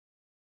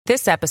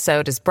This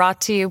episode is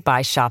brought to you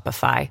by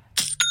Shopify.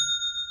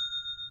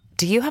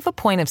 Do you have a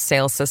point of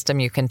sale system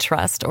you can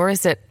trust, or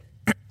is it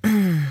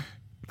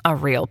a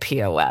real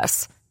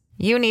POS?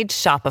 You need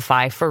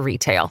Shopify for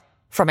retail.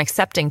 From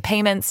accepting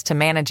payments to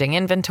managing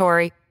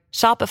inventory,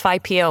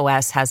 Shopify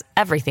POS has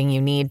everything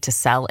you need to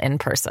sell in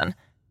person.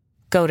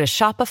 Go to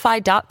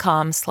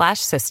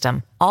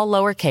shopify.com/system, all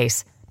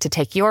lowercase, to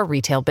take your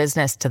retail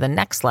business to the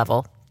next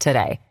level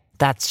today.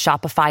 That's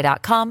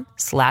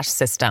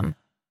shopify.com/system.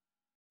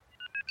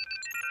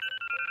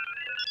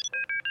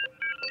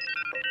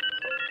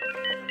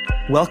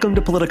 Welcome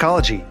to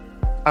Politicology.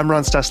 I'm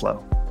Ron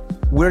Steslow.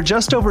 We're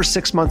just over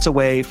 6 months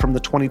away from the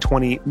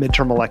 2020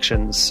 midterm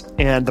elections,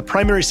 and the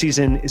primary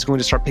season is going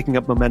to start picking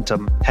up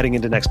momentum heading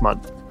into next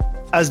month.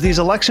 As these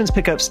elections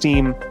pick up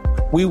steam,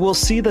 we will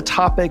see the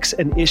topics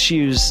and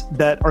issues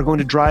that are going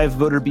to drive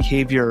voter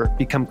behavior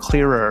become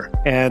clearer.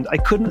 And I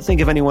couldn't think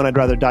of anyone I'd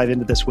rather dive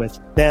into this with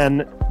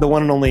than the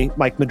one and only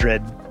Mike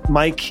Madrid.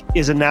 Mike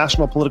is a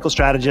national political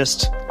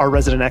strategist, our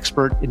resident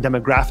expert in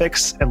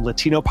demographics and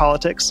Latino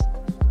politics,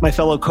 my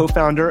fellow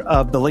co-founder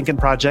of the Lincoln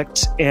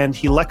Project, and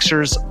he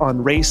lectures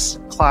on race,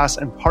 class,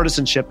 and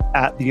partisanship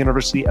at the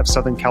University of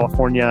Southern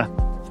California.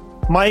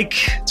 Mike,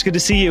 it's good to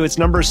see you. It's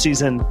numbers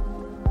season.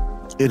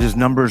 It is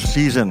numbers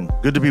season.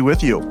 Good to be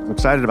with you. I'm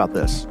excited about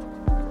this.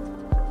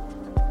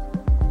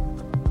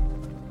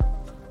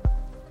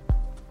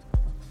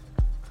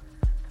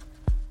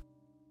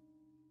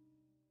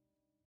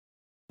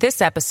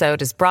 This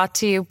episode is brought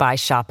to you by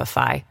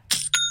Shopify.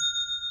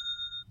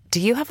 Do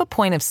you have a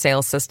point of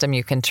sale system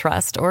you can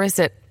trust, or is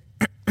it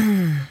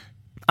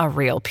a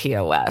real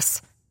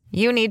POS?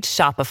 You need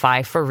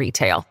Shopify for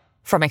retail.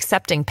 From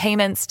accepting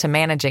payments to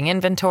managing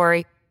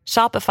inventory,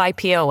 Shopify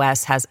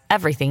POS has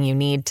everything you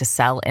need to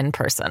sell in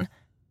person.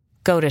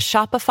 Go to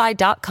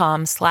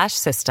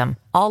shopify.com/system,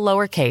 all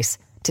lowercase,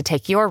 to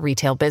take your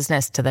retail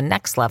business to the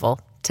next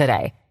level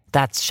today.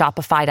 That's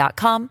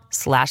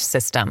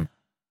shopify.com/system.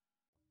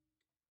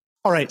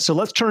 All right, so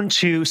let's turn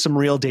to some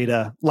real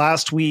data.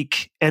 Last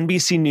week,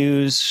 NBC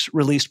News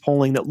released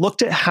polling that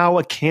looked at how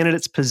a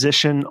candidate's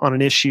position on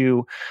an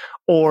issue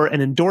or an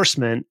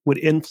endorsement would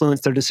influence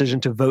their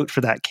decision to vote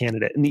for that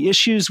candidate. And the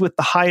issues with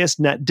the highest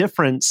net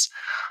difference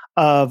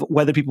of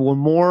whether people were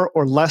more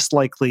or less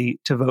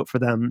likely to vote for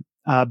them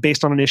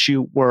based on an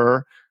issue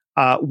were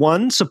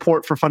one,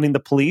 support for funding the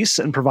police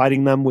and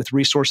providing them with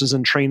resources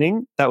and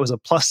training. That was a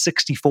plus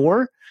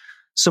 64.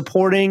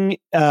 Supporting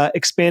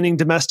expanding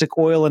domestic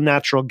oil and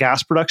natural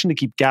gas production to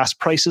keep gas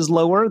prices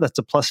lower. That's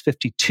a plus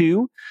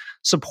 52.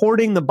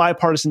 Supporting the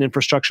bipartisan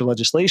infrastructure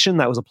legislation.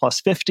 That was a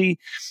plus 50.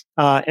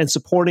 And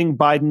supporting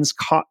Biden's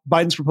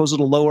proposal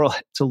to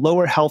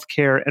lower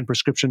healthcare and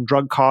prescription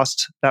drug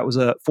costs. That was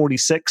a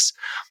 46.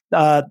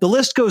 The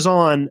list goes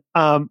on.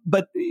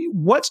 But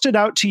what stood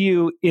out to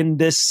you in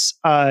this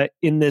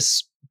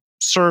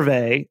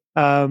survey,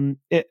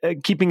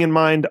 keeping in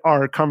mind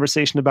our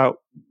conversation about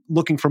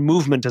looking for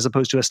movement as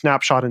opposed to a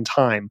snapshot in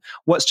time?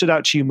 What stood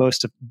out to you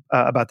most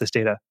about this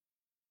data?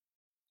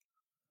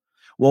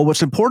 Well,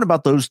 what's important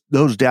about those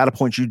data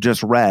points you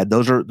just read,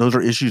 those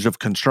are issues of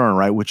concern,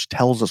 right? Which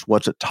tells us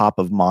what's at top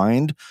of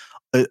mind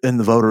in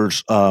the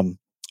voters, what's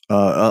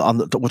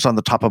on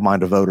the top of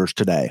mind of voters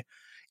today.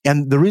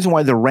 And the reason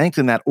why they're ranked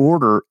in that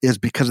order is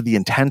because of the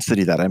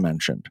intensity that I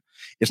mentioned.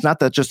 It's not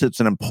that just it's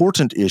an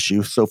important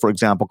issue. So, for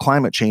example,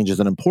 climate change is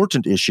an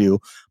important issue,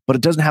 but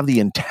it doesn't have the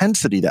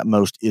intensity that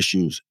most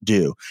issues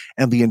do.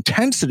 And the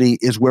intensity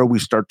is where we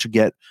start to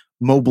get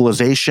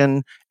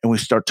mobilization and we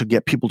start to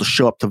get people to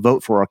show up to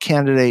vote for our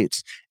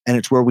candidates. And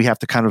it's where we have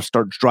to kind of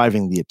start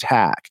driving the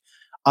attack.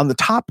 On the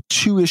top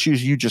two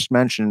issues you just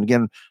mentioned,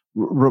 again,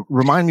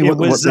 remind me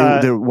what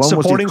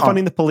supporting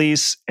funding the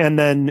police and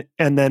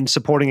then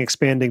supporting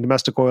expanding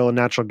domestic oil and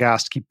natural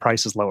gas to keep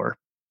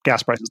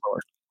gas prices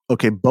lower.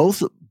 Okay,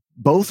 both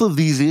of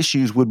these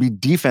issues would be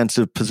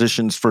defensive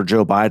positions for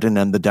Joe Biden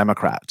and the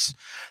Democrats.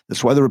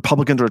 That's why the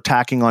Republicans are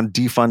attacking on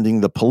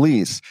defunding the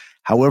police.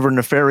 However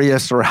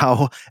nefarious or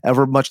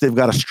however much they've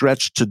got to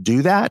stretch to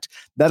do that,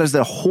 that is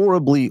a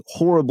horribly,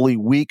 horribly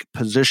weak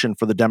position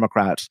for the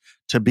Democrats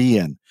to be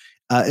in.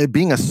 It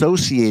being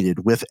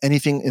associated with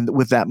anything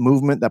with that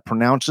movement that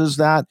pronounces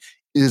that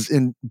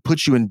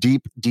puts you in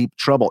deep, deep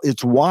trouble.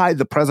 It's why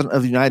the President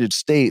of the United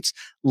States,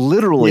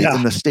 literally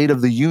in the State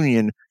of the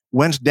Union,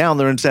 went down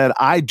there and said,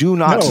 "I do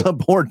not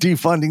support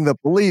defunding the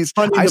police.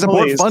 I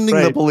support funding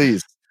the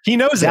police." He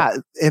knows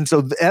it, and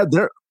so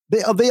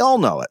they all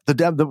know it. The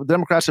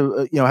Democrats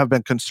have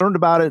been concerned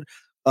about it.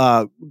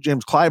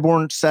 James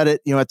Clyburn said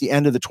it, at the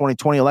end of the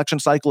 2020 election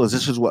cycle,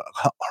 this is what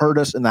hurt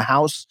us in the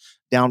House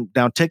down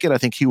ticket. I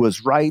think he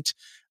was right.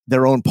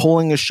 Their own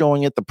polling is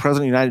showing it. The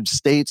President of the United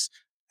States,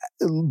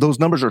 those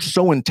numbers are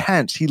so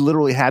intense. He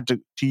literally had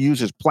to use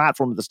his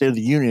platform at the State of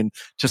the Union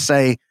to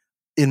say,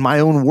 in my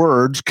own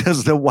words,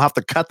 because we'll have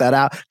to cut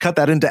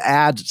that into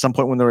ads at some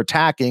point when they're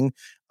attacking,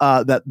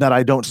 that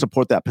I don't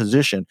support that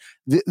position.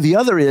 The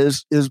other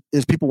is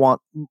people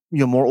want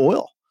more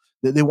oil.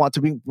 They want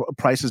to bring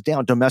prices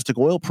down, domestic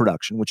oil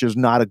production, which is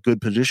not a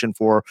good position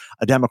for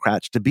a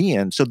Democrat to be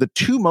in. So the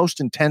two most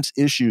intense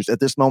issues at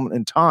this moment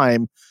in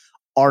time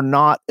are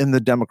not in the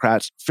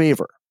Democrats'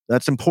 favor.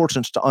 That's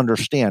important to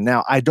understand.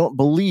 Now, I don't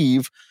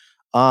believe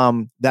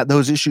that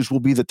those issues will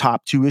be the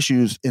top two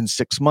issues in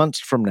 6 months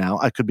from now.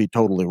 I could be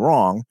totally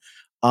wrong.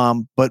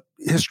 But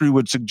history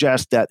would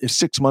suggest that if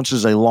 6 months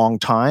is a long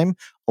time,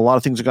 a lot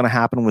of things are going to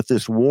happen with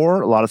this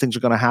war. A lot of things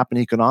are going to happen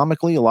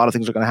economically. A lot of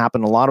things are going to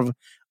happen in a lot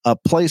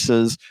of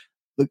places.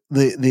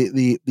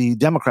 The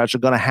Democrats are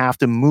going to have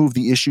to move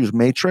the issues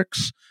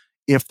matrix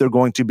if they're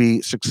going to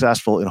be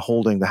successful in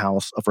holding the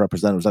House of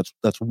Representatives.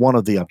 That's one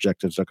of the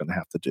objectives they're going to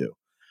have to do.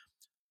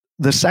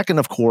 The second,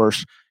 of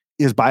course,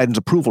 is Biden's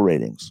approval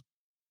ratings.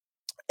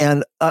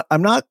 And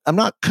I'm not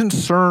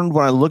concerned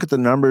when I look at the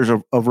numbers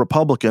of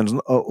Republicans.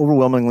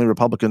 Overwhelmingly,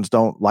 Republicans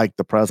don't like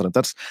the president.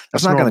 That's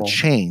not going to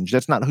change.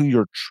 That's not who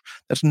you're.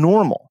 That's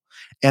normal.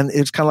 And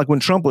it's kind of like when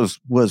Trump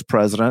was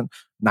president.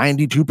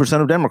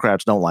 92% of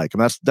Democrats don't like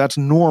him. That's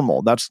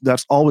normal.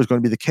 That's always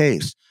going to be the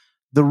case.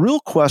 The real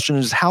question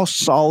is how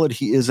solid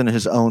he is in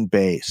his own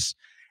base.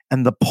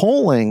 And the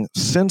polling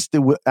since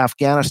the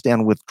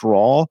Afghanistan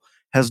withdrawal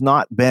has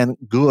not been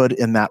good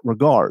in that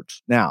regard.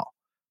 Now,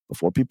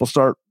 before people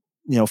start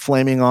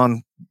flaming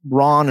on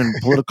Ron and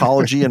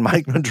politicology and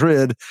Mike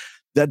Madrid,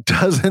 that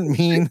doesn't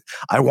mean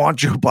I want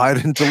Joe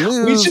Biden to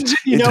lose.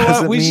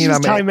 We should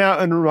just time out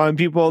and remind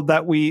people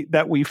that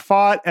we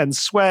fought and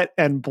sweat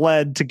and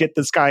bled to get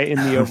this guy in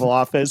the Oval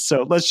Office.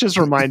 So let's just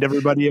remind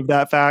everybody of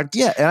that fact.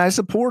 Yeah, and I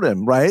support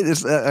him. Right?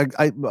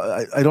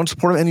 I don't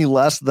support him any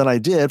less than I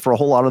did for a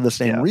whole lot of the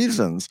same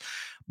reasons.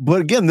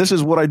 But again, this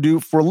is what I do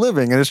for a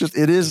living, and it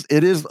is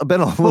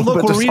been a little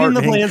bit disheartening. We're reading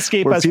the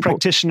landscape as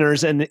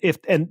practitioners, and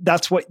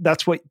that's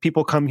what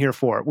people come here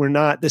for. We're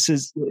not. This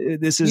is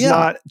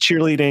not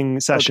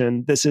cheerleading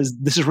session. Okay. This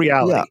is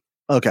reality.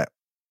 Yeah. Okay.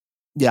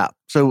 Yeah.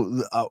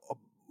 So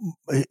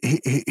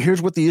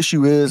here's what the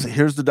issue is.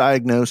 Here's the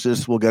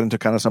diagnosis. We'll get into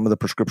kind of some of the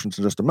prescriptions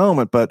in just a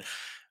moment, but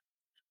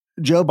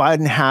Joe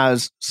Biden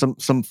has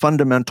some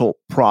fundamental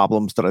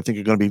problems that I think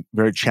are going to be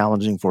very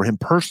challenging for him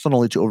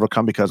personally to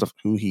overcome because of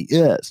who he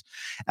is.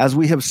 As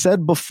we have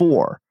said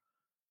before,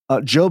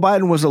 Joe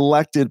Biden was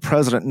elected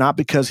president not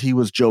because he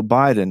was Joe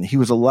Biden. He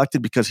was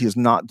elected because he is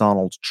not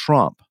Donald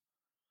Trump.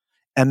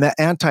 And the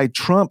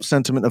anti-Trump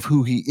sentiment of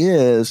who he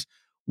is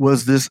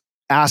was this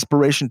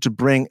aspiration to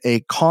bring a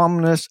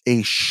calmness,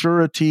 a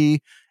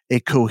surety, a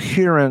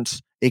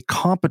coherence, a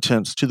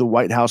competence to the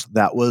White House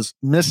that was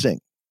missing.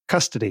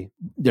 Custody.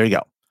 There you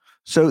go.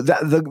 So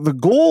the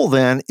goal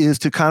then is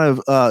to kind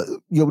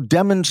of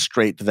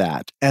demonstrate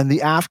that. And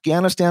the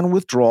Afghanistan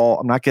withdrawal,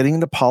 I'm not getting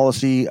into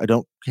policy. I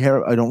don't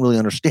care. I don't really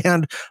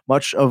understand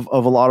much of a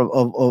lot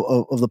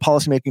of the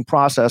policymaking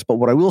process. But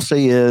what I will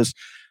say is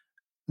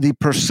the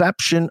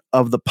perception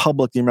of the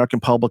public, the American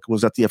public,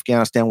 was that the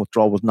Afghanistan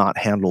withdrawal was not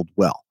handled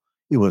well.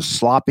 It was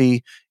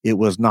sloppy. It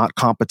was not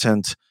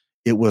competent.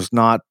 It was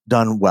not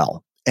done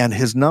well. And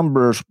his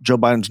numbers, Joe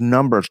Biden's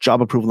numbers,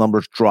 job approval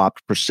numbers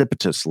dropped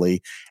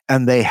precipitously,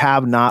 and they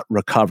have not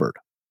recovered.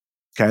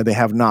 Okay, they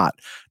have not.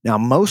 Now,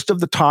 most of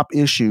the top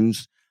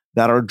issues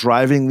that are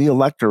driving the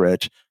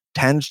electorate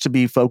tends to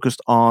be focused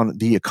on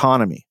the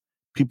economy.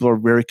 People are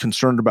very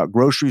concerned about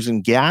groceries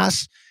and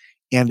gas,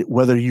 and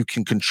whether you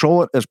can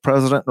control it as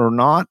president or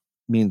not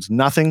means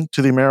nothing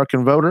to the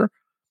American voter.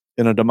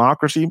 In a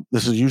democracy,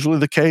 this is usually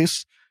the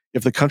case.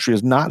 If the country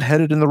is not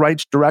headed in the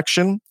right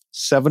direction,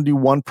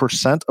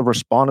 71% of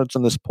respondents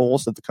in this poll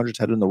said the country's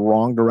headed in the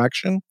wrong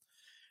direction.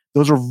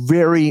 Those are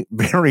very,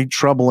 very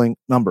troubling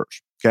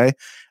numbers. Okay.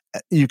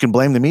 You can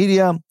blame the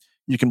media.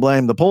 You can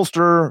blame the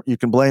pollster. You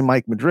can blame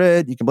Mike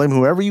Madrid. You can blame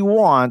whoever you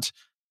want.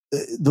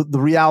 The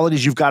reality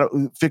is you've got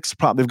to fix the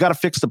problem. They've got to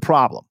fix the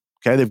problem.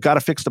 Okay. They've got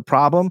to fix the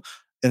problem.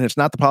 And it's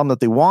not the problem that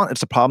they want. It's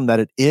the problem that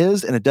it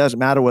is. And it doesn't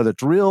matter whether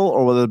it's real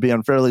or whether it be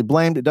unfairly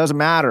blamed. It doesn't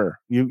matter.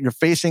 You're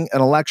facing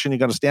an election. You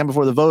got to stand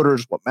before the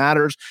voters. What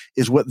matters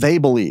is what they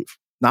believe,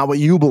 not what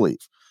you believe.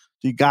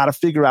 So you got to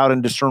figure out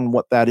and discern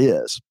what that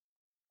is.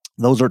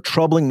 Those are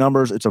troubling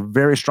numbers. It's a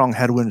very strong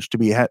headwind to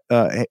be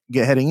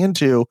heading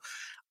into.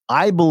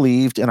 I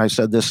believed, and I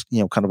said this,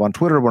 kind of on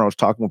Twitter when I was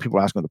talking, when people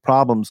were asking the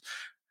problems,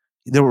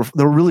 there were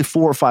really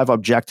 4 or 5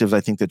 objectives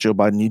I think that Joe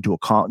Biden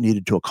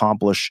needed to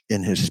accomplish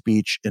in his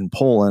speech in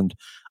Poland,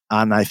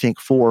 and I think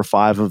 4 or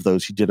 5 of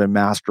those he did a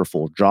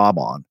masterful job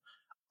on.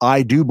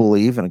 I do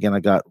believe, and again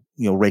I got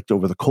raked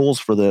over the coals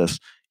for this,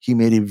 he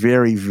made a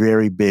very,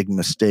 very big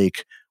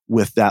mistake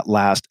with that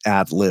last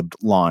ad-libbed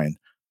line.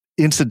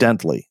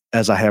 Incidentally,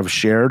 as I have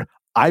shared,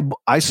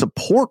 I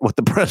support what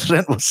the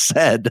president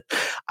said.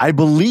 I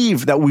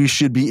believe that we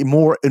should be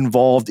more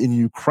involved in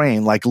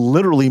Ukraine, like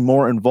literally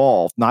more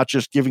involved, not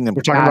just giving them.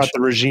 We're talking about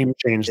the regime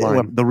change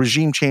line. The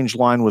regime change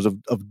line was of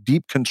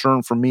deep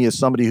concern for me as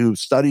somebody who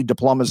studied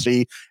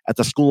diplomacy at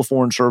the School of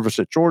Foreign Service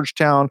at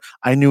Georgetown.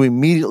 I knew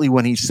immediately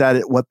when he said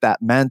it what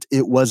that meant.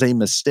 It was a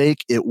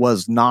mistake. It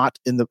was not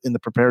in the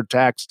prepared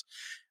text.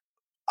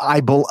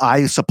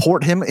 I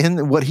support him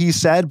in what he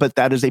said, but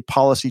that is a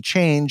policy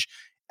change.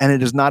 And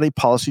it is not a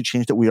policy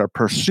change that we are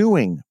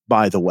pursuing,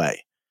 by the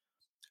way.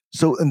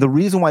 So, and the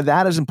reason why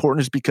that is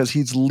important is because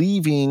he's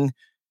leaving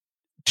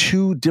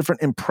two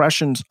different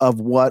impressions of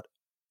what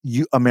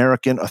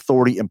American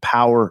authority and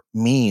power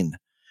mean.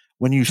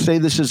 When you say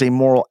this is a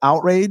moral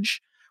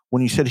outrage,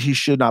 when you said he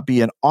should not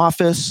be in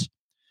office,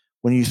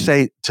 when you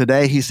say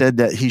today he said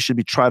that he should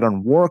be tried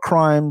on war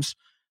crimes,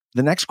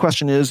 the next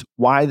question is,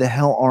 why the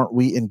hell aren't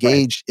we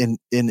engaged in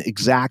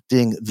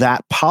exacting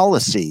that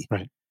policy?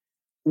 Right.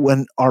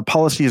 When our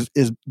policy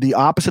is the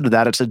opposite of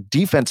that, it's a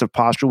defensive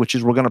posture, which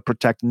is we're going to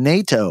protect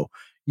NATO.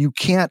 You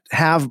can't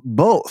have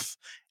both.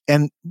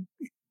 And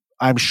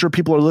I'm sure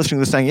people are listening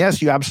to this saying,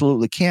 yes, you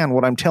absolutely can.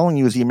 What I'm telling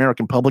you is the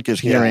American public is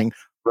hearing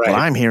what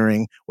I'm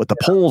hearing, what the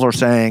polls are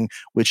saying,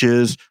 which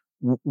is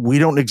we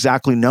don't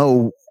exactly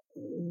know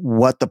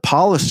what the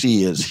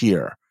policy is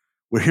here.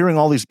 We're hearing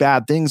all these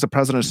bad things. The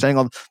president is saying,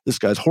 oh, this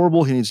guy's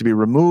horrible. He needs to be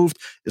removed.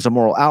 It's a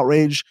moral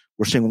outrage.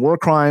 We're seeing war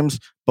crimes,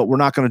 but we're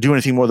not going to do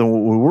anything more than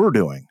what we were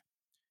doing.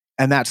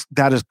 And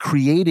that is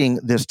creating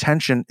this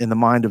tension in the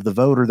mind of the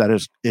voter that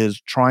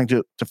is trying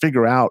to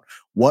figure out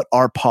what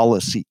our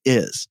policy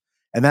is.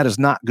 And that is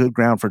not good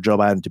ground for Joe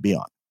Biden to be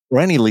on, or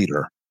any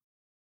leader.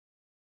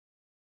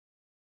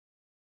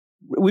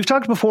 We've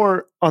talked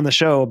before on the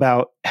show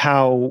about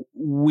how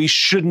we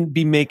shouldn't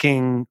be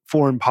making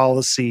foreign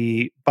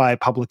policy by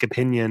public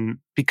opinion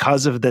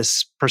because of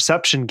this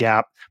perception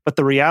gap. But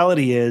the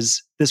reality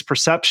is this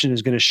perception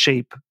is going to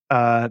shape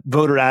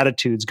voter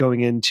attitudes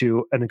going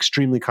into an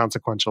extremely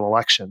consequential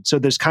election. So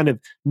there's kind of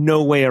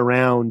no way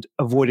around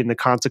avoiding the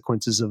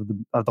consequences of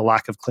the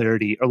lack of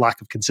clarity or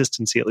lack of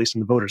consistency, at least in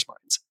the voters'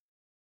 minds.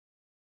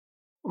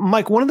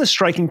 Mike, one of the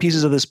striking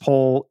pieces of this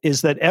poll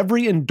is that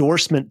every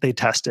endorsement they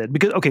tested,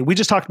 because, okay, we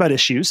just talked about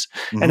issues,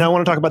 and I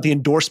want to talk about the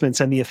endorsements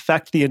and the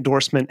effect the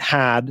endorsement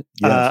had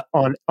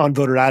on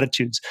voter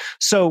attitudes.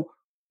 So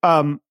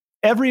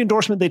every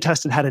endorsement they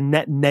tested had a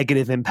net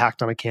negative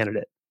impact on a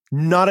candidate.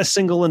 Not a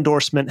single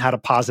endorsement had a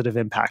positive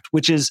impact,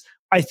 which is,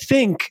 I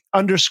think,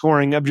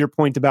 underscoring of your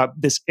point about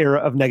this era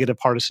of negative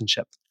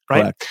partisanship.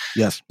 Right? Correct.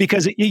 Yes.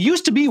 Because it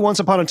used to be once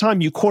upon a time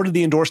you courted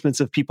the endorsements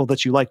of people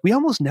that you like. We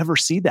almost never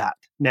see that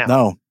now.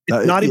 No.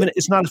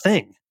 It's not a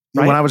thing.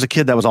 Right? When I was a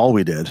kid, that was all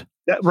we did.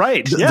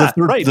 Right. Trying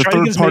to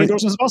get as many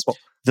endorsements as possible.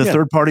 The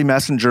third-party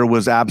messenger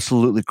was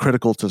absolutely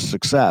critical to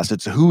success.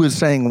 It's who is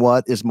saying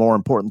what is more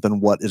important than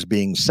what is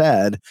being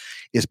said.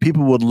 Is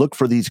people would look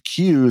for these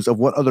cues of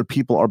what other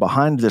people are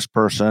behind this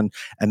person,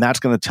 and that's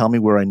going to tell me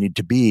where I need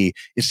to be.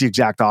 It's the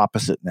exact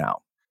opposite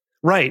now.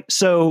 Right.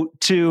 So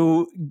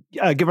to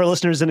give our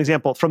listeners an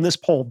example from this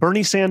poll,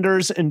 Bernie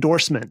Sanders'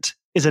 endorsement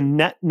is a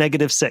net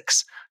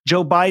 -6.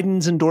 Joe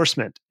Biden's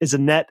endorsement is a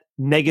net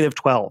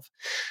 -12.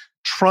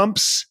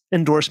 Trump's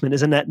endorsement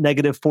is a net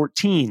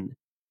 -14.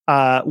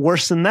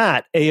 Worse than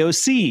that,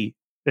 AOC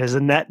is a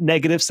net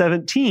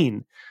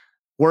 -17.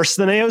 Worse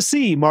than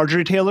AOC,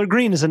 Marjorie Taylor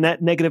Greene is a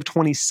net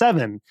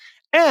 -27.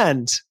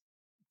 And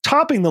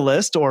topping the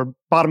list or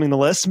bottoming the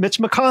list, Mitch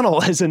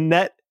McConnell is a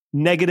net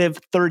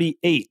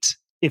 -38.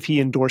 If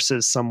he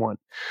endorses someone.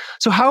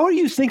 So how are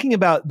you thinking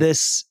about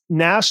this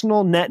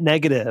national net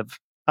negative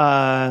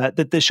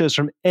that this shows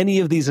from any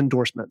of these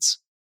endorsements?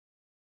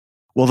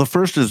 Well, the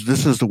first is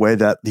this is the way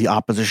that the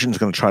opposition is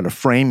going to try to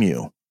frame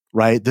you,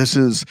 right? They're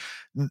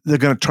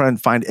going to try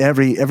and find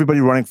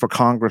everybody running for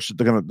Congress.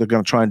 They're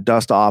going to try and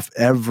dust off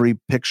every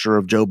picture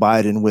of Joe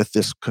Biden with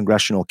this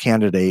congressional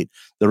candidate.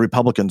 The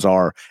Republicans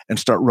are, and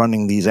start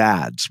running these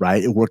ads,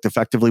 right? It worked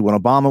effectively when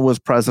Obama was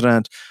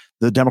president.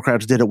 The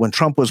Democrats did it when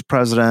Trump was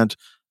president.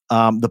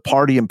 The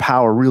party in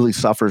power really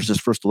suffers this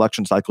first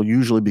election cycle,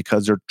 usually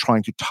because they're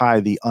trying to tie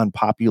the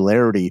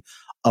unpopularity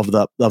of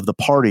the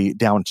party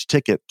down to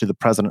ticket to the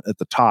president at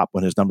the top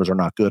when his numbers are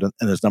not good,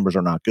 and his numbers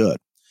are not good.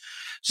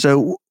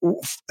 So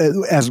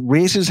as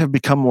races have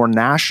become more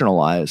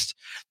nationalized,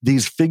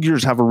 these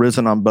figures have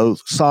arisen on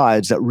both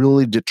sides that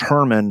really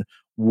determine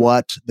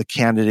what the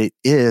candidate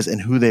is and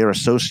who they are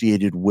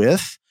associated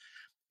with.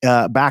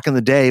 Back in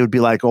the day, it would be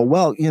like, oh,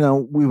 well,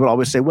 we would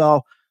always say,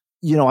 well,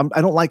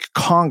 I don't like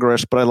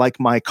Congress, but I like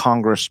my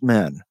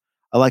congressman.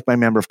 I like my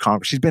member of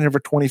Congress. He's been here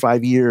for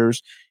 25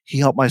 years. He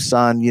helped my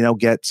son,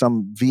 get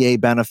some VA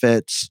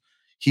benefits.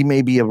 He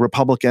may be a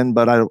Republican,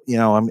 but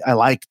I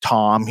like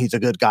Tom. He's a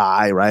good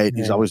guy, right?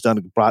 Yeah. He's always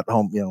brought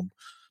home,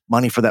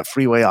 money for that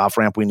freeway off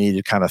ramp we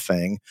needed, kind of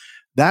thing.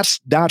 That's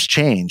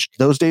changed.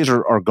 Those days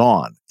are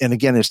gone. And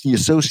again, it's the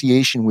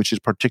association which is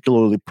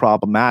particularly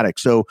problematic.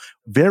 So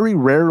very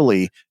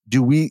rarely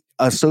do we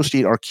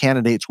associate our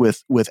candidates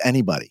with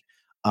anybody.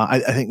 I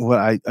think what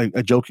I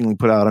jokingly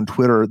put out on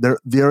Twitter,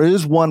 there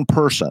is one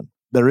person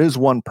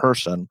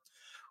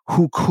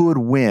who could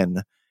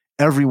win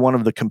every one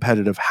of the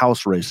competitive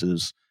House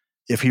races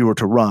if he were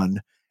to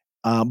run.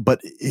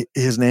 But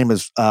his name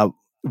is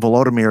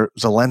Volodymyr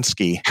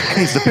Zelensky.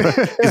 He's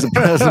the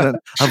president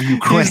of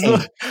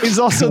Ukraine. He's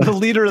also the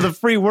leader of the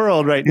free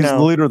world right now. He's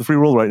the leader of the free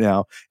world right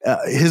now.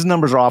 His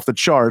numbers are off the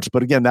charts,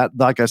 but again, that,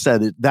 like I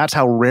said, that's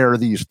how rare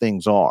these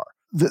things are.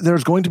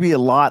 There's going to be a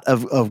lot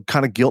of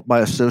kind of guilt by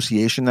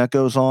association that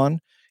goes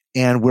on.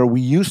 And where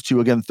we used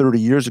to, again, 30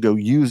 years ago,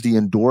 use the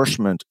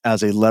endorsement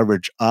as a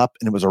leverage up,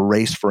 and it was a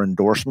race for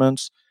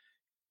endorsements.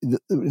 The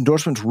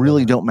endorsements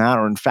really don't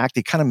matter. In fact,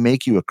 they kind of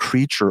make you a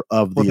creature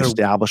of the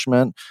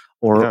establishment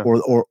or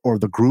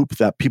the group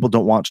that people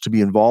don't want to be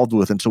involved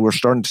with. And so we're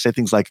starting to say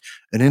things like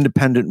an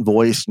independent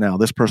voice now.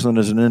 This person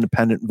is an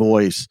independent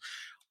voice,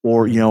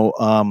 or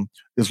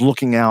is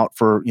looking out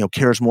for,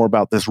 cares more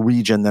about this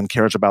region than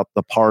cares about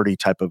the party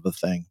type of a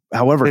thing.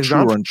 However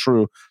true or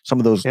untrue some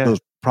of those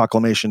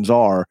proclamations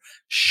are,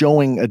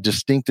 showing a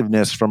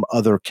distinctiveness from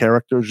other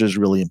characters is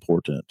really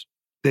important.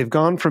 They've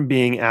gone from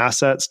being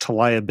assets to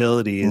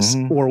liabilities,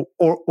 or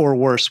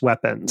worse,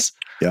 weapons.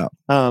 Yeah.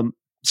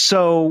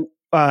 So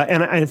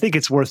I think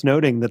it's worth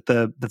noting that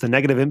the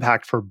negative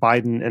impact for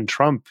Biden and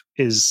Trump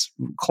is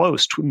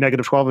close to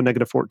 -12 and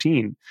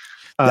 -14,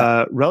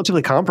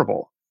 relatively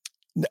comparable.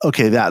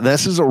 Okay,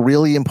 this is a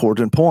really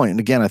important point. And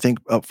again, I think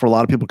for a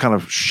lot of people kind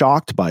of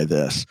shocked by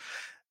this,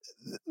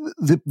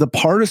 the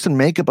partisan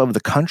makeup of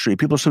the country,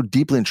 people are so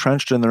deeply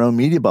entrenched in their own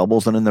media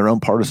bubbles and in their own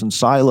partisan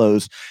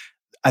silos.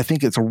 I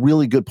think it's a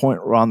really good point,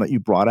 Ron, that you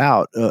brought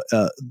out.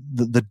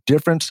 The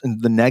difference in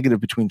the negative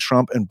between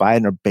Trump and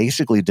Biden are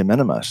basically de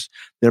minimis.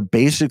 They're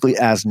basically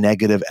as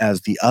negative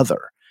as the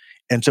other.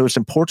 And so it's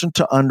important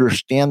to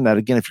understand that,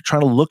 again, if you're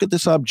trying to look at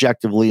this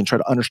objectively and try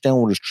to understand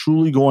what is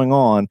truly going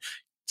on,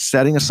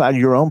 setting aside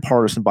your own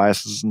partisan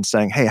biases and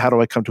saying, hey, how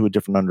do I come to a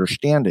different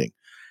understanding?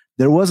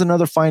 There was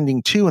another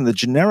finding, too, in the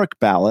generic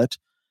ballot.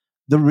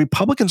 The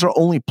Republicans are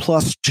only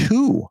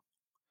 +2.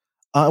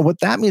 What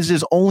that means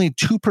is only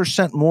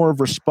 2% more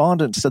of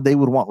respondents said they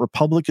would want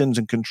Republicans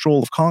in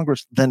control of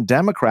Congress than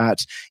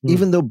Democrats,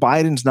 even though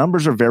Biden's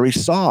numbers are very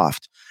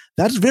soft.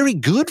 That's very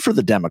good for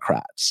the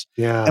Democrats.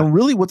 Yeah. And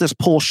really what this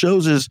poll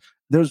shows is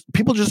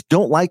people just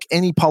don't like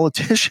any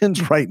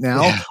politicians right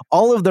now. Yeah.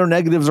 All of their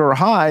negatives are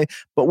high,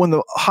 but when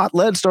the hot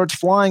lead starts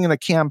flying in a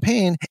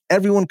campaign,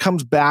 everyone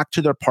comes back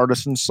to their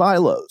partisan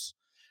silos.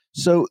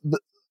 So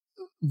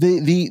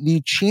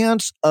the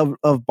chance of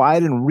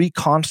Biden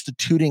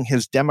reconstituting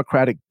his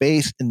Democratic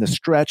base in the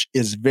stretch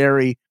is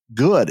very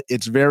good.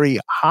 It's very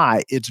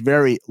high. It's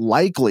very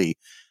likely.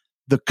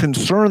 The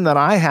concern that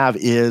I have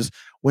is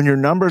when your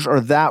numbers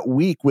are that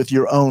weak with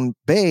your own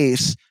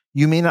base,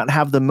 you may not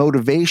have the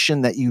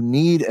motivation that you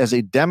need as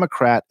a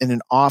Democrat in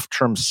an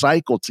off-term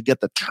cycle to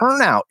get the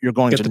turnout you're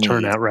going to need. Get the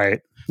turnout,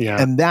 right.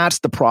 Yeah. And that's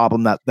the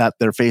problem that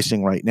they're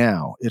facing right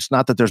now. It's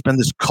not that there's been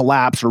this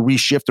collapse or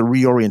reshift or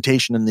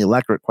reorientation in the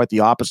electorate, quite the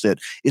opposite.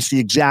 It's the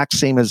exact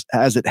same as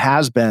it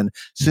has been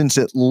since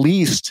at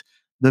least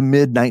the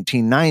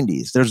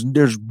mid-1990s.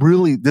 There's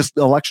really, this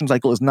election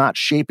cycle is not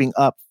shaping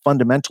up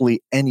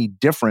fundamentally any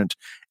different,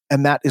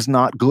 and that is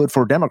not good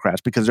for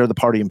Democrats because they're the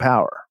party in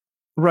power.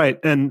 Right.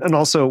 And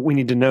also we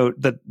need to note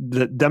that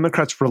the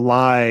Democrats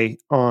rely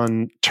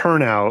on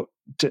turnout.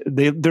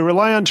 They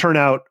rely on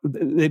turnout.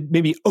 They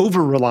maybe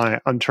over-rely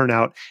on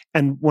turnout.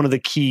 And one of the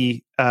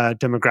key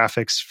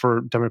demographics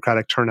for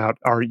Democratic turnout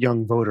are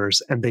young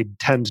voters, and they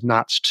tend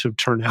not to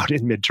turn out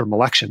in midterm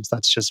elections.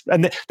 That's just,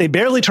 and they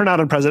barely turn out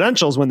in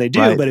presidentials when they do,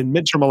 right. But in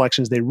midterm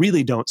elections, they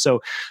really don't.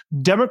 So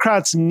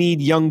Democrats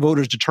need young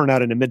voters to turn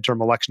out in a midterm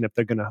election if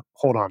they're going to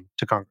hold on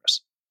to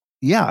Congress.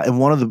 Yeah, and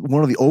one of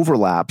the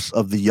overlaps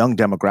of the young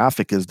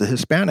demographic is the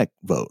Hispanic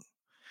vote,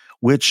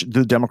 which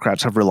the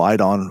Democrats have relied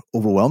on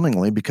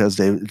overwhelmingly because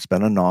it's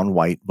been a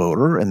non-white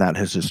voter, and that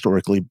has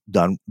historically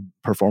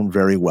performed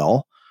very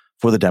well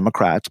for the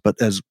Democrats. But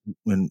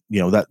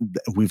that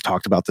we've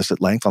talked about this at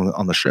length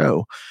on the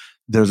show,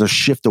 there's a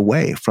shift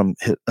away from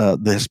the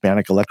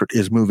Hispanic electorate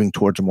is moving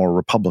towards a more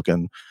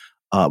Republican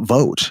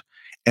vote.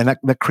 And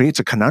that creates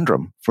a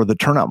conundrum for the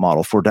turnout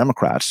model for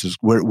Democrats is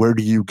where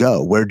do you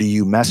go? Where do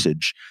you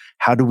message?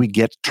 How do we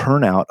get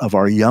turnout of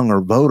our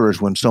younger voters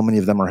when so many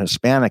of them are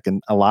Hispanic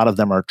and a lot of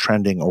them are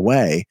trending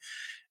away?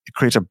 It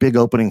creates a big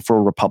opening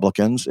for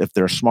Republicans if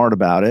they're smart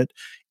about it.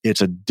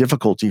 It's a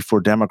difficulty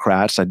for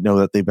Democrats. I know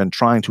that they've been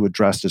trying to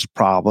address this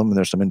problem, and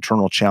there's some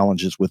internal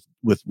challenges with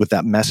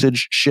that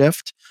message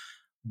shift,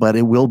 but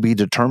it will be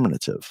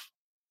determinative.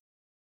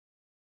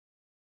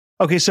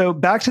 Okay, so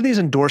back to these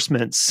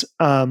endorsements.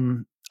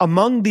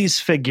 Among these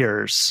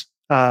figures,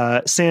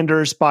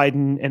 Sanders,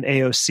 Biden, and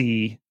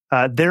AOC,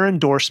 their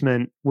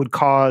endorsement would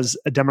cause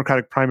a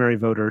Democratic primary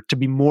voter to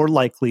be more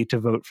likely to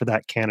vote for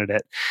that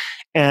candidate.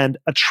 And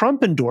a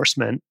Trump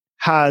endorsement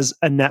has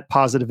a net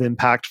positive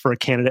impact for a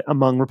candidate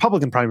among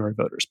Republican primary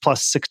voters,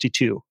 plus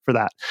 62 for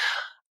that.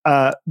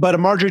 But a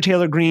Marjorie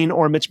Taylor Greene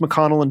or Mitch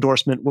McConnell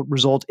endorsement would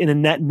result in a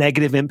net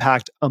negative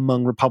impact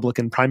among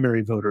Republican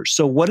primary voters.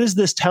 So what does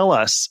this tell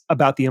us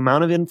about the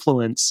amount of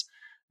influence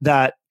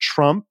that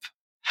Trump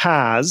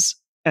has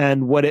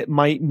and what it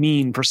might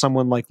mean for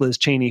someone like Liz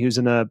Cheney, who's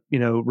in a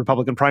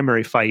Republican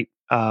primary fight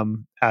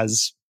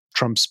as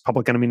Trump's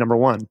public enemy number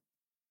one?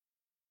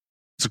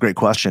 It's a great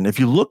question. If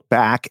you look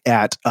back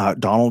at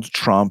Donald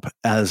Trump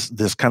as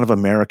this kind of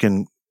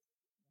American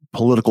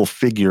political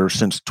figure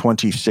since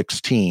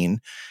 2016,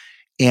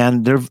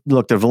 And there've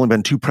only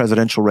been 2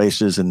 presidential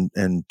races and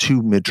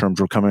 2 midterms.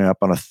 We're coming up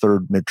on a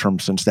 3rd midterm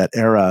since that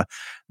era.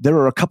 There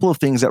are a couple of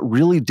things that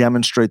really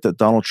demonstrate that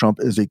Donald Trump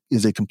is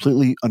a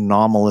completely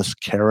anomalous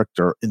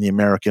character in the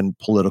American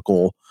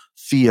political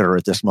theater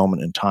at this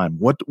moment in time.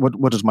 What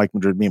does Mike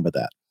Madrid mean by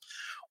that?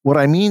 What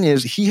I mean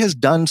is he has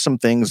done some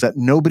things that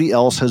nobody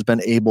else has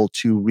been able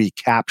to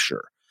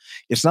recapture.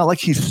 It's not like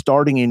he's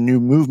starting a new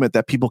movement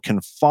that people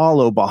can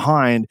follow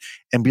behind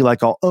and be like,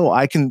 oh,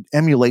 I can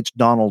emulate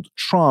Donald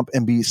Trump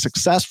and be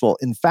successful.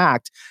 In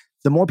fact,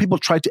 the more people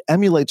try to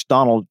emulate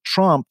Donald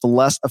Trump, the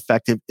less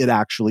effective it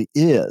actually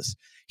is.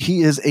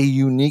 He is a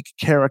unique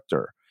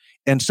character.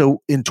 And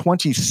so in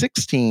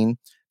 2016,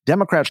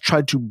 Democrats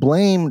tried to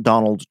blame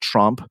Donald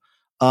Trump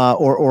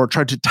or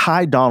tried to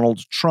tie Donald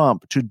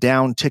Trump to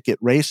down ticket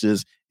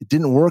races. It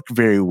didn't work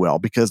very well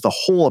because the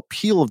whole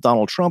appeal of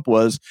Donald Trump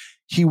was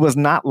he was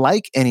not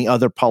like any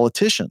other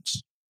politicians.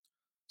 Does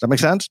that make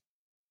sense?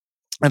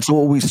 And so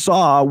what we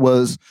saw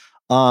was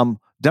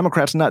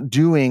Democrats not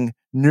doing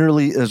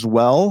nearly as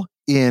well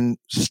in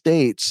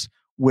states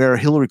where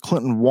Hillary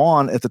Clinton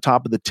won at the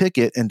top of the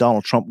ticket and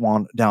Donald Trump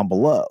won down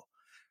below.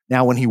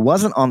 Now, when he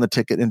wasn't on the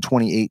ticket in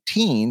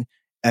 2018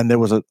 and there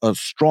was a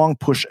strong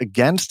push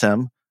against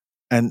him,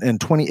 and in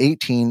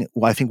 2018,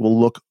 I think will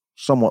look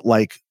somewhat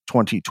like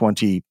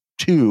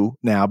 2022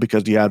 now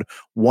because you had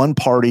one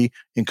party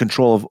in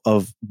control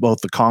of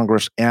both the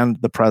Congress and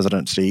the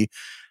presidency.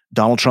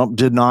 Donald Trump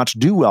did not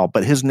do well,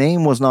 but his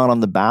name was not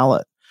on the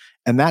ballot.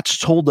 And that's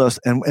told us,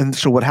 and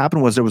so what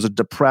happened was there was a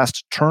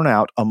depressed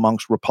turnout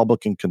amongst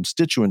Republican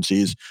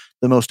constituencies.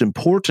 The most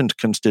important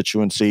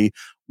constituency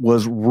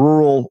was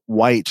rural,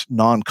 white,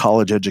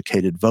 non-college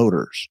educated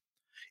voters.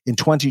 In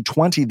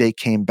 2020, they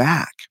came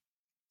back.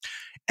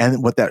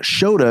 And what that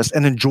showed us,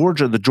 and in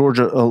Georgia, the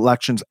Georgia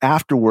elections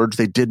afterwards,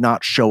 they did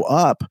not show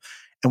up.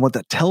 And what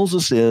that tells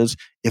us is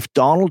if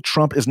Donald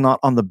Trump is not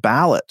on the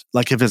ballot,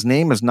 like if his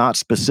name is not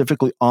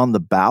specifically on the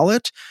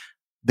ballot,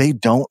 they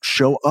don't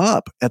show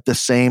up at the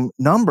same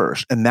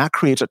numbers. And that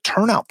creates a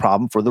turnout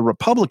problem for the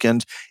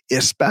Republicans,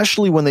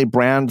 especially when they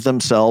brand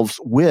themselves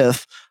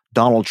with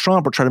Donald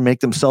Trump or try to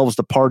make themselves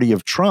the party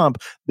of Trump.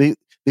 They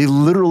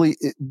literally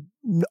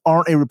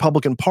aren't a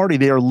Republican party.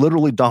 They are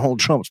literally Donald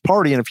Trump's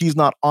party. And if he's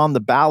not on the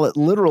ballot,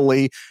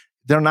 literally,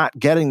 they're not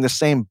getting the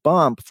same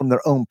bump from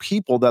their own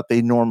people that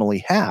they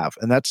normally have.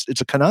 And it's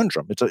a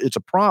conundrum. It's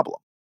a problem.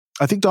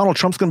 I think Donald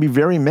Trump's going to be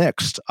very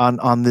mixed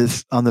on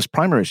this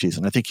primary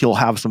season. I think he'll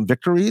have some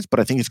victories, but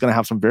I think he's going to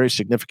have some very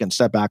significant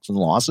setbacks and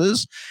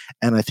losses.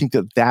 And I think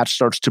that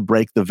starts to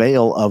break the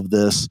veil of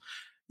this.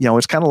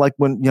 It's kind of like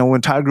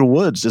when Tiger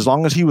Woods, as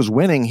long as he was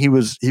winning, he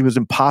was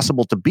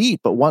impossible to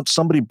beat. But once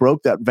somebody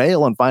broke that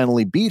veil and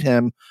finally beat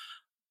him,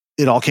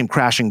 it all came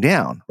crashing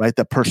down, right?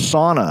 The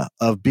persona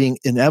of being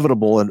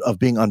inevitable and of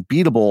being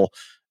unbeatable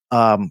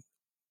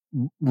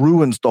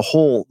ruins the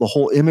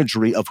whole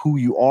imagery of who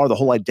you are. The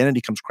whole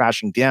identity comes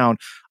crashing down.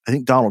 I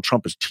think Donald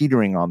Trump is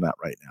teetering on that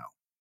right now.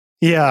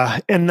 Yeah,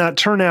 and that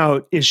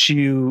turnout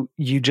issue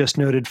you just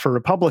noted for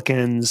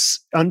Republicans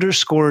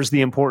underscores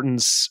the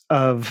importance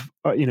of,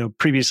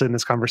 previously in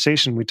this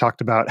conversation, we talked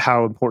about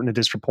how important it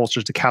is for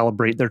pollsters to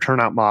calibrate their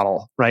turnout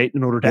model, right,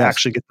 in order to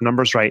actually get the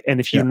numbers right. And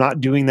if you're not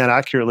doing that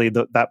accurately,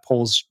 that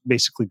poll's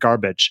basically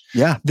garbage.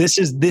 Yeah, this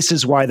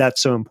is why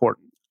that's so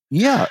important.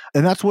 Yeah,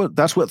 and that's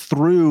what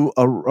threw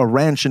a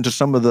wrench into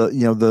some of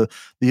the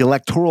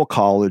electoral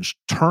college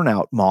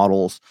turnout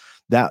models.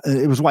 That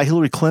it was why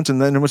Hillary Clinton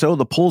then would say, "Oh,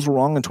 the polls were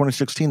wrong in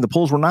 2016." The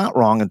polls were not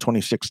wrong in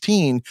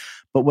 2016,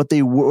 but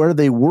where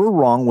they were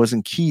wrong was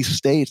in key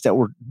states they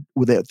were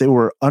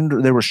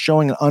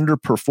showing an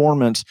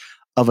underperformance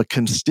of a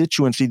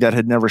constituency that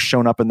had never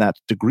shown up to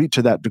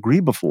that degree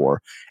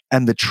before.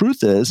 And the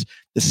truth is,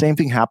 the same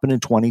thing happened in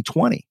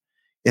 2020.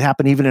 It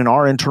happened even in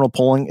our internal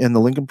polling in the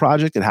Lincoln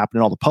Project. It happened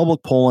in all the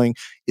public polling.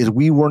 Is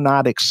we were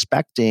not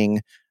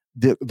expecting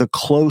the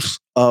close.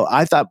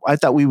 I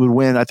thought we would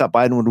win. I thought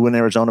Biden would win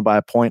Arizona by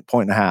a point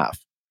and a half.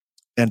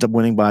 End up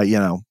winning by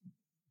a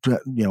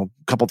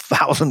couple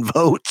thousand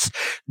votes.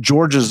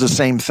 Georgia's the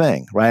same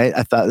thing, right?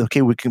 I thought,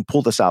 okay, we can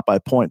pull this out by a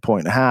point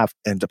and a half.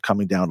 End up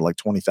coming down to like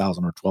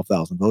 20,000 or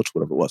 12,000 votes,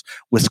 whatever it was.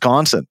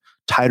 Wisconsin,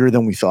 tighter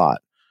than we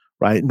thought,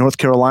 right? North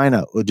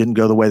Carolina, it didn't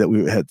go the way that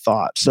we had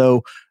thought.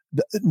 So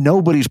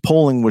nobody's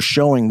polling was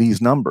showing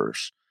these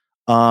numbers,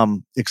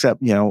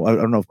 except, I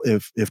don't know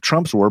if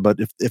Trump's were, but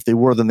if they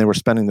were, then they were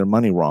spending their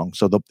money wrong.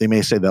 So they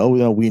may say that,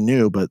 we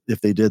knew, but if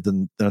they did,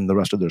 then the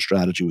rest of their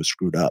strategy was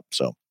screwed up.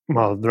 So.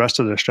 Well, the rest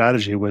of their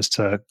strategy was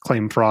to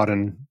claim fraud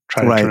and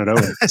try to turn it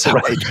over. So,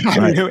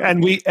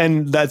 right.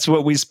 And that's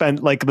what we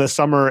spent like the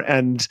summer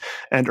and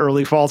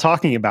early fall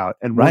talking about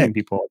and warning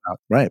people about.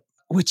 Right.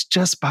 Which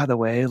just, by the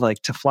way,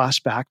 like to flash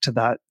back to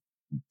that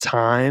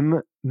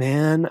time,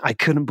 man, I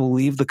couldn't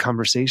believe the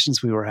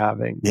conversations we were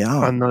having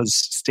on those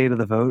State of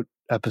the Vote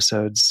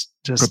episodes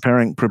Just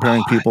preparing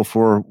people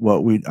for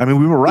what we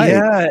were right.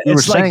 Yeah, we were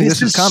it's like saying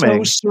this is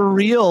coming. so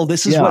surreal.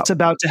 This is what's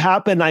about to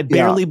happen. I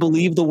barely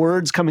believe the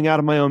words coming out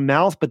of my own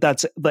mouth, but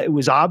it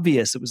was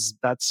obvious.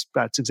 That's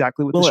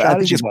exactly what the strategy I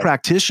think as was.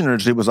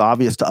 practitioners, it was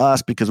obvious to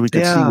us because we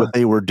could see what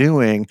they were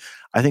doing.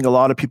 I think a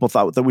lot of people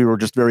thought that we were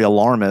just very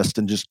alarmist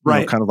and just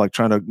kind of like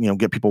trying to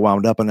get people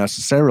wound up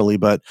unnecessarily.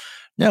 But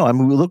no,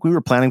 we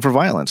were planning for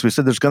violence. We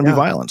said there's going to be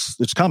violence.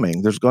 It's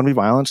coming. There's going to be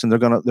violence, and they're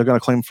going to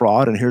claim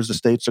fraud. And here's the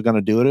states they're going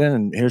to do it in,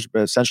 and here's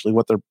essentially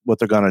what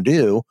they're going to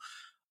do.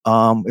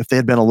 If they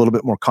had been a little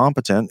bit more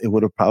competent, it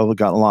would have probably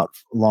gotten a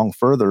long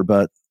further.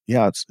 But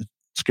yeah, it's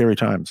scary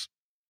times.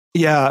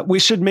 Yeah, we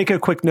should make a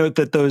quick note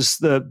that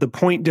the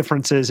point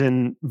differences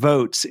in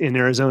votes in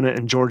Arizona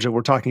and Georgia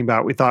we're talking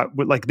about, we thought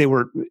like they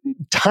were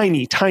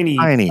tiny.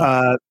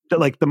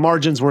 Like the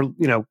margins were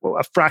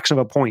a fraction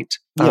of a point.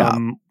 Yeah.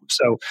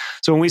 So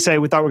when we say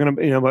we thought we're going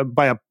to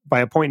by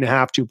a point and a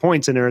half, 2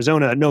 points in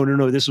Arizona,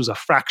 no, this was a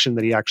fraction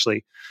that he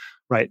actually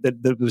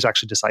that was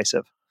actually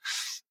decisive.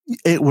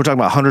 We're talking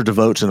about hundreds of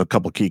votes in a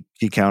couple key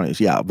counties.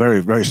 Yeah,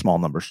 very, very small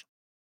numbers.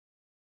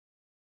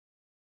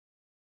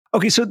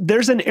 Okay, so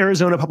there's an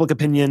Arizona Public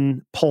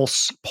Opinion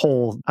Pulse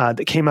poll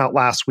that came out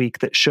last week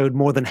that showed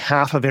more than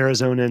half of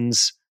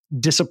Arizonans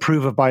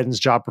disapprove of Biden's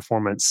job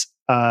performance.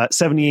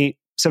 78%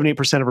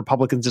 of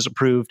Republicans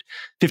disapproved,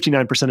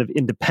 59% of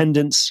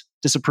independents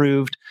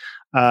disapproved.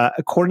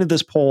 According to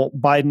this poll,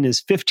 Biden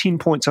is 15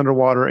 points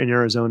underwater in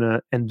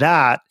Arizona, and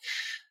that,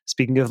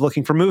 speaking of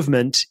looking for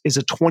movement, is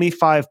a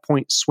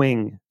 25-point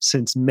swing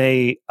since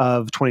May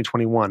of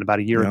 2021, about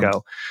a year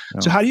ago.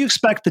 Yeah. So how do you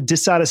expect the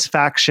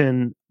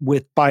dissatisfaction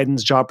with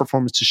Biden's job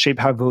performance to shape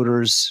how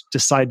voters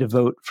decide to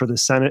vote for the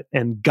Senate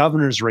and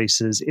governor's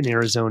races in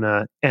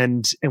Arizona?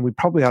 And we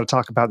probably ought to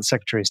talk about the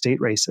Secretary of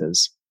State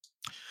races.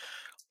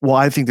 Well,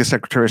 I think the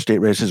Secretary of State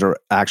races are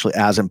actually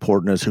as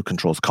important as who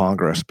controls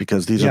Congress,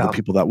 because these are the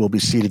people that will be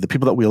seated. The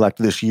people that we elect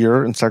this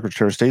year in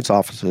Secretary of State's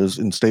offices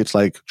in states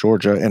like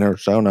Georgia and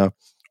Arizona,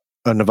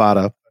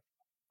 Nevada,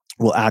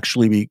 will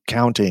actually be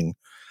counting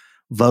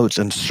votes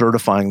and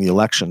certifying the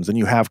elections. And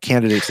you have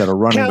candidates that are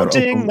running.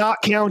 Counting,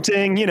 not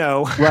counting,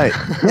 Right.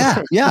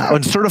 Yeah.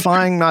 And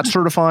certifying, not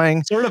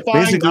certifying.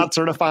 Certifying, not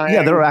certifying.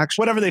 Yeah, they're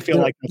actually. Whatever they feel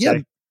like.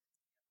 Say.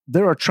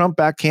 There are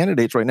Trump-backed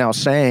candidates right now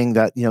saying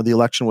that, the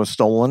election was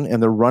stolen,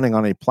 and they're running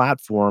on a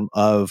platform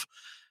of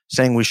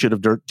saying we should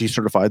have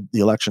decertified the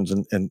elections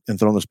and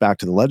thrown this back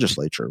to the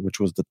legislature, which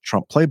was the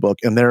Trump playbook.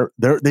 And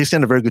they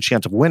stand a very good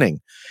chance of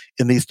winning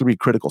in these three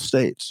critical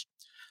states.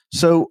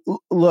 So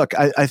look,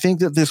 I think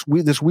that this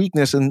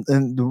weakness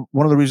and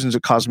one of the reasons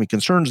it caused me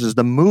concerns is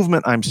the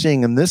movement I'm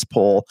seeing in this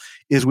poll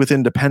is with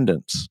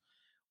independents,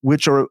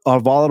 which are a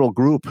volatile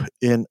group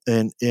in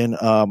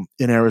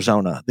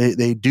Arizona.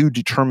 They do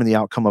determine the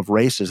outcome of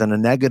races, and a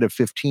negative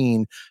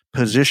 15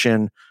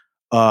 position,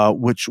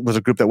 which was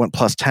a group that went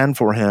plus 10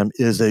 for him,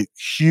 is a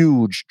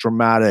huge,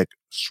 dramatic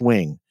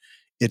swing.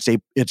 It's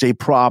a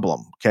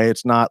problem. Okay,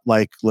 it's not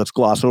like let's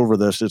gloss over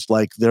this. It's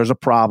like there's a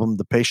problem.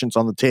 The patient's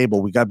on the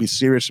table. We got to be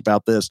serious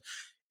about this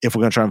if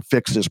we're going to try and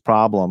fix this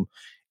problem.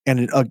 And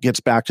it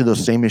gets back to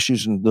those same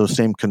issues and those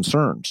same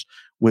concerns,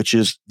 which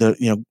is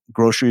the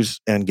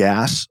groceries and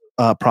gas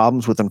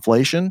problems with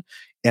inflation,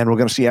 and we're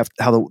going to see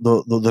how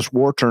this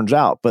war turns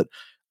out. But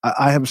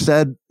I have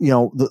said,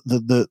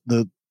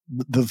 the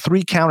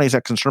three counties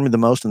that concern me the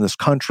most in this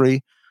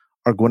country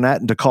are Gwinnett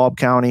and DeKalb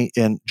County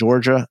in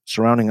Georgia,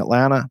 surrounding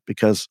Atlanta,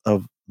 because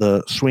of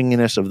the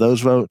swinginess of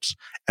those votes,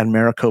 and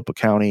Maricopa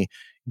County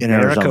in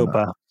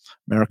Arizona.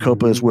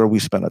 Maricopa is where we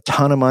spent a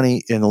ton of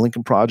money in the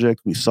Lincoln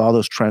Project. We saw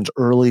those trends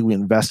early. We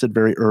invested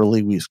very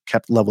early. We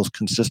kept levels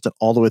consistent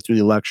all the way through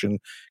the election,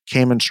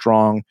 came in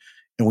strong,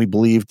 and we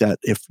believed that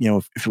if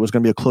it was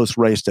going to be a close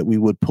race, that we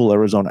would pull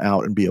Arizona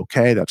out and be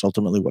okay. That's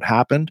ultimately what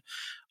happened.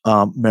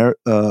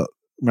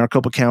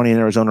 Maricopa County and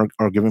Arizona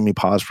are giving me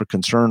pause for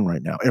concern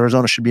right now.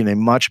 Arizona should be in a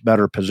much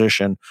better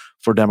position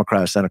for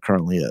Democrats than it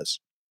currently is.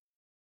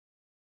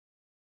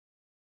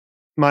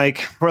 Mike,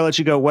 before I let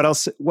you go, what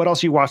else are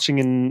you watching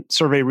in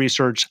survey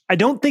research? I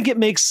don't think it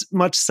makes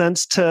much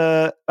sense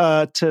to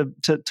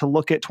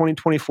look at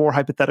 2024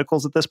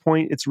 hypotheticals at this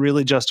point. It's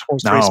really just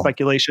horse race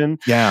speculation.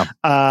 Yeah.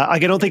 I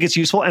don't think it's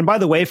useful. And by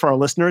the way, for our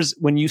listeners,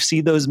 when you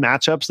see those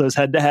matchups, those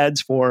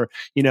head-to-heads for,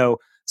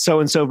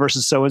 so-and-so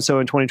versus so-and-so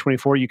in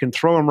 2024, you can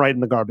throw them right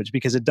in the garbage,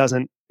 because it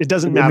doesn't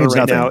matter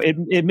right now.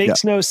 It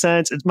makes no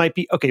sense. It might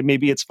be, okay,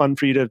 maybe it's fun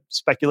for you to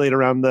speculate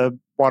around the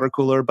water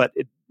cooler, but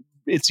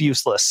it's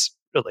useless,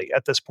 really,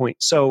 at this point.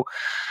 So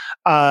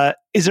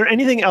is there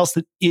anything else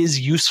that is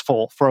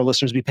useful for our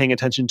listeners to be paying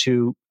attention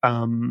to,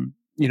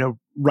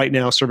 right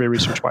now, survey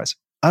research-wise?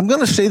 I'm going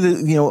to say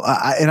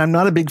that, and I'm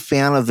not a big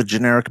fan of the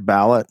generic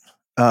ballot.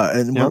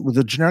 What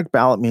the generic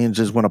ballot means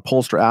is when a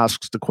pollster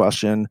asks the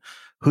question,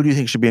 who do you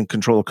think should be in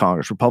control of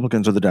Congress,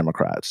 Republicans or the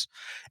Democrats?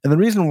 And the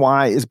reason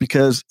why is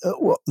because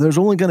there's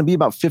only going to be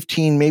about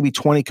 15, maybe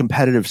 20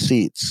 competitive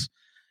seats.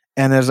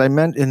 And as I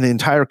meant, in the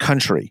entire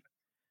country,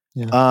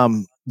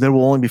 there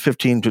will only be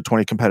 15 to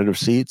 20 competitive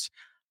seats.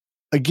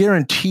 I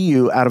guarantee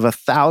you out of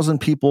 1,000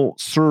 people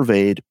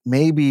surveyed,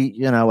 maybe,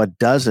 a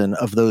dozen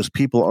of those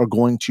people are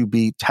going to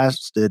be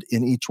tested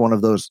in each one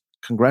of those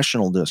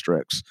congressional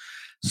districts.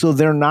 So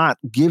they're not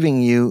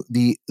giving you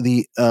the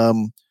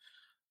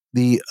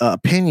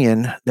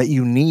opinion that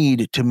you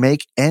need to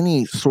make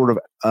any sort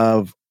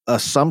of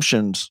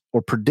assumptions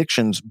or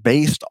predictions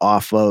based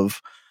off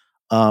of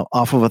a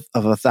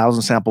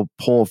 1,000 sample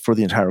poll for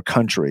the entire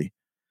country.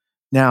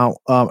 Now,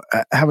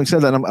 having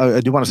said that,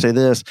 I do want to say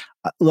this.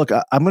 Look,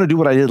 I'm going to do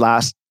what I did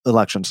last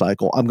election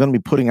cycle. I'm going to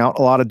be putting out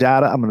a lot of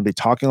data. I'm going to be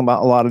talking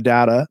about a lot of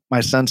data. My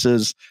sense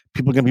is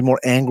people are going to be more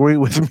angry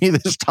with me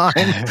this time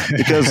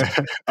because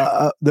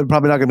they're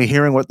probably not going to be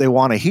hearing what they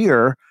want to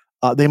hear.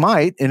 They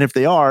might, and if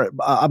they are,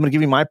 I'm going to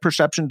give you my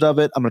perceptions of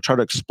it. I'm going to try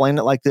to explain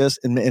it like this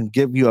and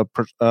give you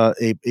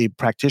a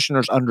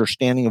practitioner's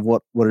understanding of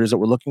what it is that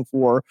we're looking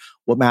for,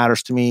 what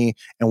matters to me,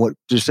 and what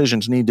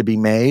decisions need to be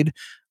made.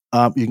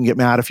 You can get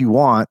mad if you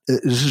want.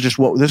 This is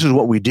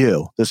what we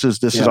do. This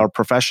is our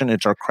profession.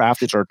 It's our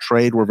craft. It's our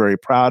trade. We're very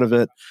proud of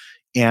it.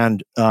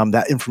 And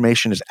that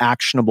information is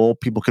actionable.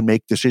 People can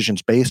make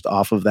decisions based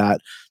off of that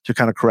to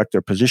kind of correct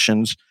their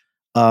positions.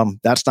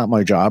 That's not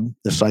my job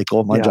this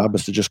cycle. My job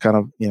is to just kind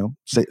of,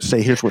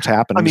 say here's what's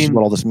happening. This is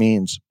what all this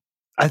means.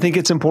 I think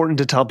it's important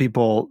to tell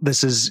people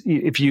this is,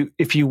 if you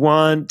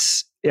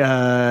want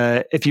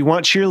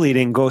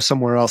cheerleading, go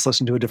somewhere else,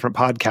 listen to a different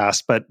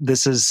podcast. But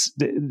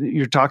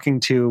you're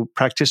talking to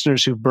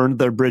practitioners who've burned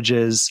their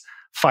bridges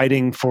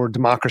fighting for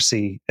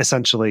democracy,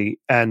 essentially.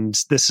 And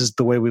this is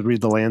the way we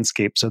read the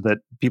landscape so that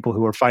people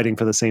who are fighting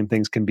for the same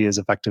things can be as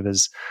effective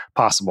as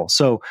possible.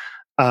 So,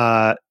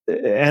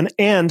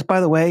 and by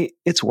the way,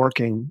 it's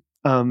working.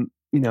 You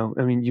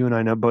and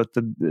I know both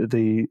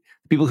the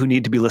people who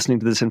need to be listening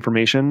to this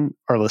information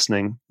are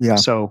listening. Yeah.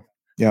 So,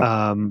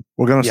 we're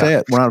going to say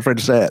it. We're not afraid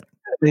to say it.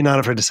 They're not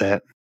afraid to say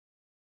it.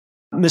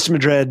 Mr.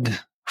 Madrid,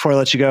 before I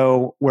let you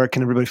go, where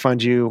can everybody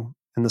find you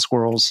and the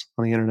squirrels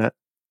on the internet?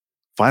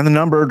 Find the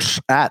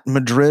numbers at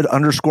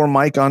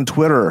Madrid_Mike on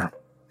Twitter.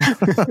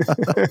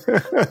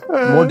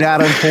 More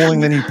data and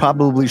polling than you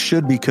probably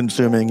should be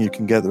consuming. You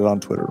can get it on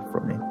Twitter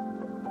from me.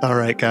 All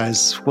right,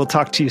 guys. We'll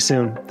talk to you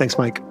soon. Thanks,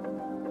 Mike.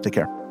 Take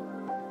care.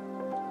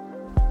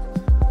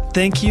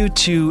 Thank you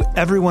to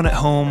everyone at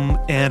home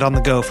and on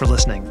the go for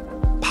listening.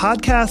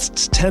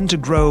 Podcasts tend to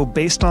grow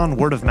based on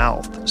word of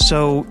mouth.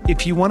 So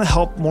if you want to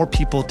help more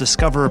people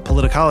discover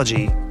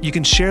politicology, you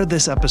can share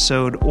this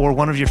episode or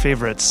one of your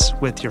favorites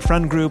with your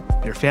friend group,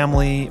 your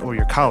family, or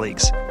your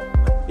colleagues.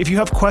 If you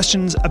have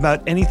questions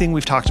about anything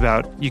we've talked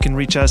about, you can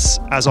reach us,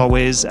 as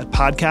always, at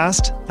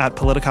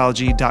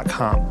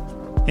podcast@politicology.com.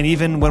 And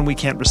even when we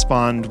can't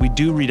respond, we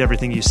do read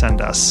everything you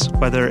send us,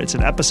 whether it's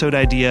an episode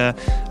idea,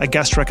 a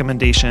guest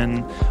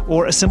recommendation,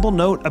 or a simple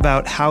note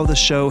about how the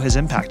show has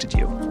impacted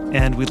you.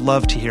 And we'd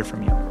love to hear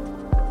from you.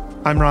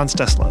 I'm Ron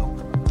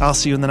Steslow. I'll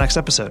see you in the next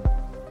episode.